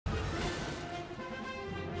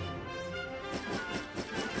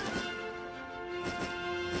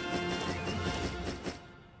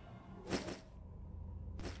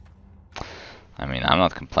I'm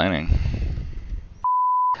not complaining.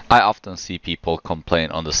 I often see people complain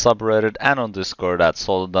on the subreddit and on Discord that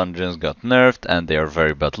solo dungeons got nerfed and they are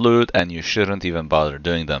very bad loot and you shouldn't even bother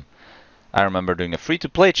doing them. I remember doing a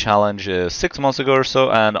free-to-play challenge 6 months ago or so,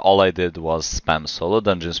 and all I did was spam solo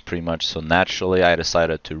dungeons pretty much, so naturally I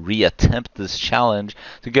decided to re-attempt this challenge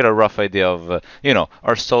to get a rough idea of,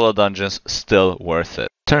 are solo dungeons still worth it?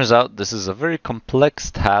 Turns out this is a very complex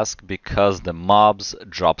task because the mobs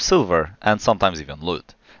drop silver, and sometimes even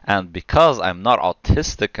loot. And because I'm not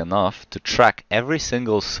autistic enough to track every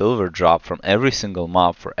single silver drop from every single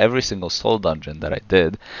mob for every single soul dungeon that I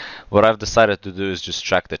did, what I've decided to do is just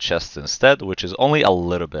track the chests instead, which is only a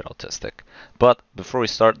little bit autistic. But before we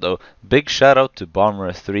start though, big shout out to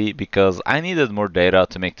Bomber3 because I needed more data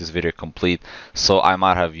to make this video complete, so I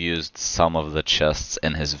might have used some of the chests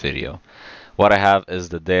in his video. What I have is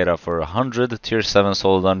the data for 100 tier 7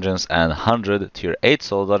 soul dungeons and 100 tier 8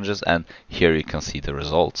 soul dungeons, and here you can see the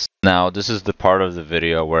results. Now this is the part of the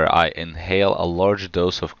video where I inhale a large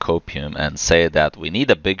dose of copium and say that we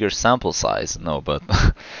need a bigger sample size. No, but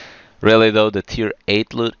really though, the tier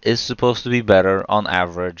 8 loot is supposed to be better on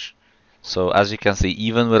average. So as you can see,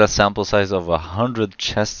 even with a sample size of 100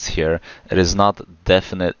 chests here, it is not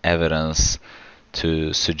definite evidence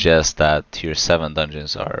to suggest that tier 7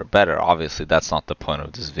 dungeons are better. Obviously that's not the point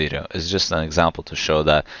of this video. It's just an example to show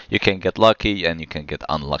that you can get lucky and you can get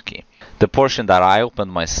unlucky. The portion that I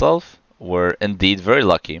opened myself were indeed very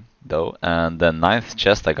lucky though, and the 9th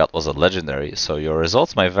chest I got was a legendary, so your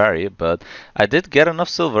results might vary, but I did get enough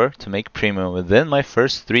silver to make premium within my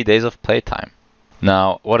first 3 days of playtime.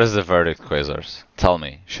 Now, what is the verdict, Quazars? Tell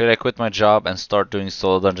me, should I quit my job and start doing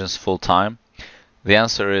solo dungeons full time? The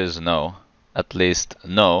answer is no. At least,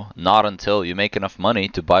 no, not until you make enough money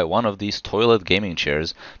to buy one of these toilet gaming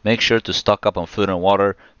chairs. Make sure to stock up on food and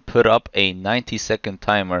water, put up a 90-second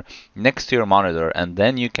timer next to your monitor, and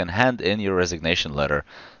then you can hand in your resignation letter.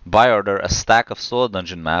 Buy order a stack of solo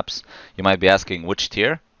dungeon maps. You might be asking which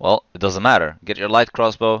tier? Well, it doesn't matter. Get your light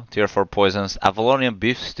crossbow, tier 4 poisons, Avalonian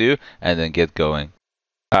beef stew, and then get going.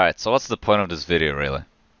 Alright, so what's the point of this video really?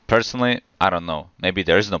 Personally, I don't know. Maybe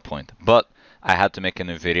there is no point, but I had to make a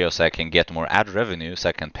new video so I can get more ad revenue so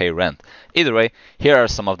I can pay rent. Either way, here are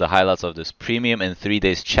some of the highlights of this premium in 3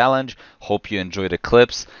 days challenge. Hope you enjoy the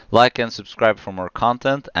clips. Like and subscribe for more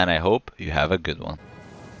content, and I hope you have a good one.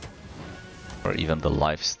 Or even the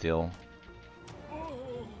lifesteal.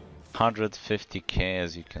 150k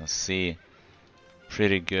as you can see.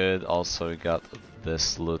 Pretty good. Also we got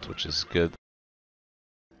this loot which is good.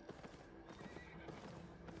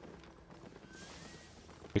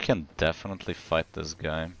 We can definitely fight this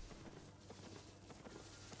guy.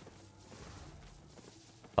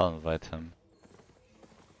 I'll invite him.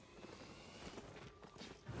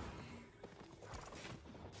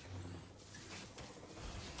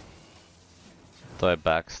 Do I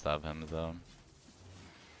backstab him though?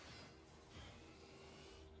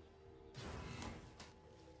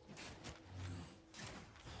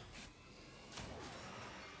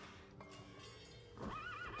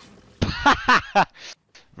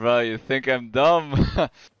 Bro, you think I'm dumb?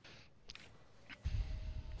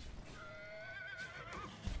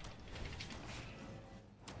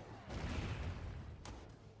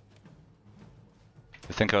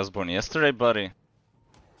 You think I was born yesterday, buddy?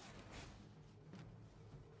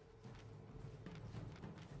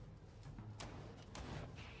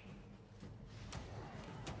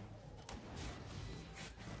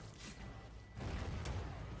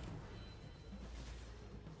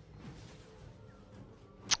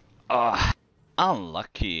 Ah,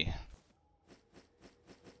 unlucky.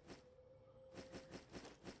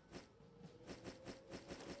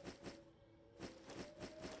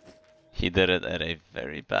 He did it at a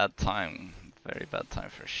very bad time. Very bad time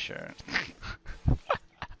for sure.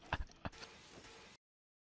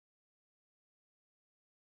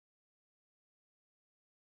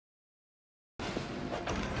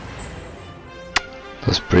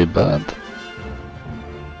 That's pretty bad.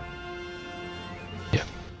 Yeah.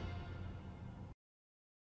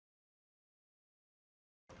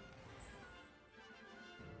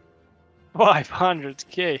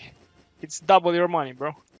 $500k. It's double your money,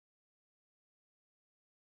 bro.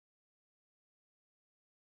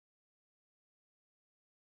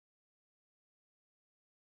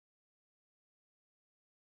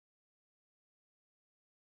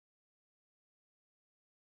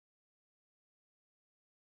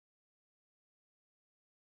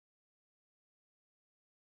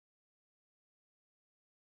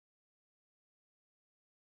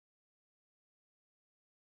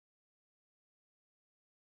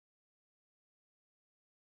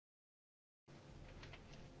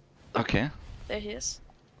 Okay. There he is.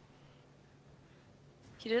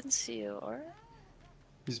 He didn't see you, or?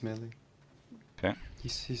 He's melee. Okay. He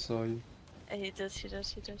saw you. He did.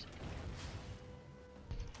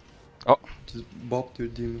 Oh. Just bob to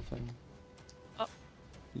your demon fang. Oh.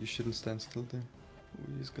 You shouldn't stand still there.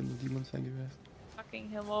 He's gonna demon fang your ass. Fucking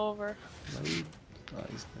him over. Nice.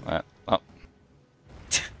 Nice. Oh.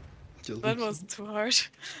 Killed That him. was too hard.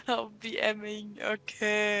 I'll be aiming.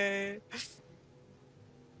 Okay.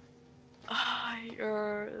 Ah,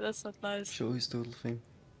 that's not nice. Show his total thing.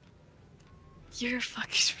 You're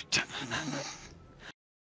fucking retarded.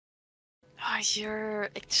 Ah, you're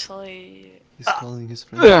actually. He's calling his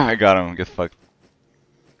friend. Yeah, I got him. Get fucked.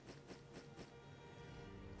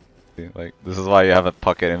 Like, this is why you have a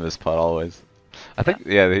pocket in this pot always. I think,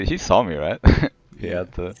 yeah, he saw me, right? He Yeah.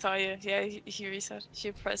 had to. Saw you. Yeah, he reset.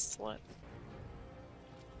 He pressed one.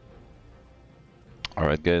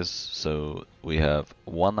 Alright, guys, so we have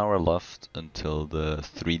 1 hour left until the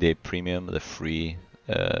 3-day premium, the free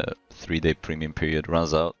 3-day premium period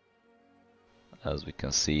runs out. As we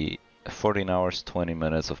can see, 14 hours, 20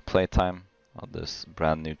 minutes of playtime on this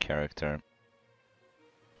brand new character.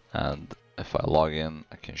 And if I log in,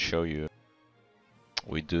 I can show you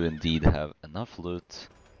we do indeed have enough loot.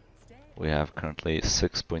 We have currently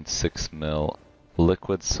 6.6 mil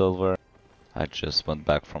liquid silver. I just went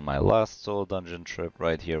back from my last solo dungeon trip.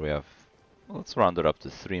 Right here we have, let's round it up to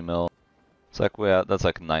 3 mil. It's like that's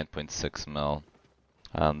like 9.6 mil.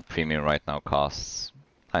 And premium right now costs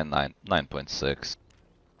 9.6.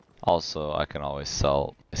 Also, I can always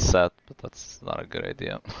sell a set, but that's not a good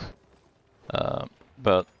idea.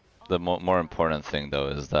 But the more important thing though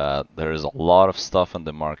is that there is a lot of stuff in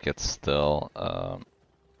the market still.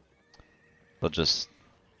 Let's just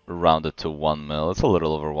round it to 1 mil. It's a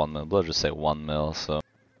little over 1 mil, but let's just say 1 mil. So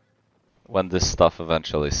when this stuff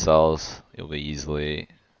eventually sells, you'll be easily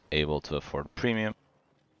able to afford premium.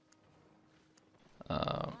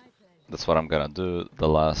 That's what I'm gonna do. The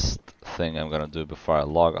last thing I'm gonna do before I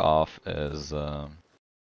log off is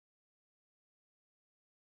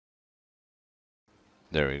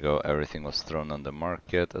there we go, everything was thrown on the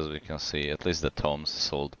market. As we can see, at least the tomes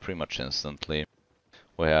sold pretty much instantly.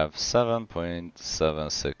 We have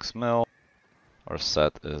 7.76 mil. Our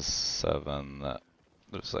set is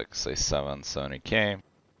 770k.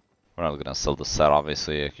 We're not gonna sell the set,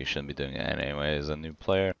 obviously, like you shouldn't be doing it anyway as a new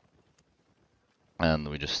player. And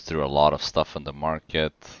we just threw a lot of stuff on the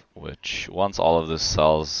market, which once all of this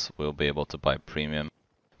sells, we'll be able to buy premium.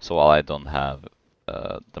 So while I don't have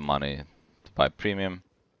the money to buy premium,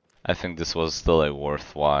 I think this was still a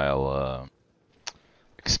worthwhile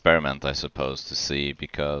experiment, I suppose, to see,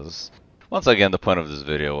 because once again, the point of this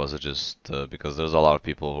video was just because there's a lot of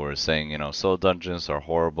people who are saying, you know, solo dungeons are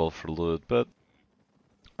horrible for loot, but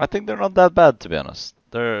I think they're not that bad, to be honest.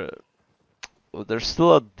 They're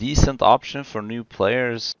still a decent option for new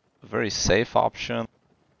players, a very safe option,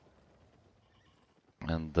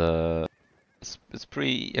 and it's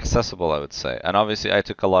pretty accessible, I would say. And obviously, I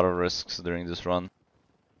took a lot of risks during this run.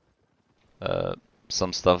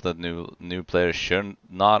 Some stuff that new players should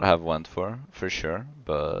not have went for sure.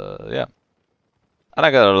 But yeah, and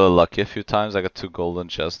I got a little lucky a few times. I got 2 golden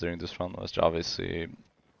chests during this run, which obviously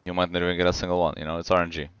you might not even get a single one. You know, it's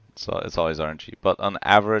RNG. So it's always RNG. But on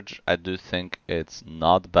average, I do think it's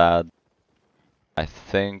not bad. I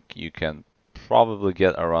think you can probably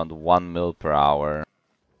get around 1 mil per hour.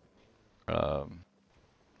 I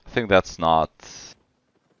think that's not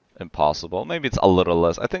impossible. Maybe it's a little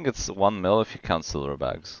less. I think it's 1 mil if you count silver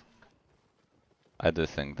bags. I do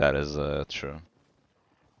think that is true.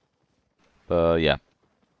 But yeah.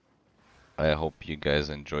 I hope you guys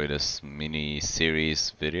enjoy this mini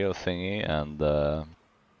series video thingy, and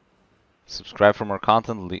subscribe for more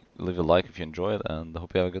content, leave a like if you enjoy it, and I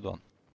hope you have a good one.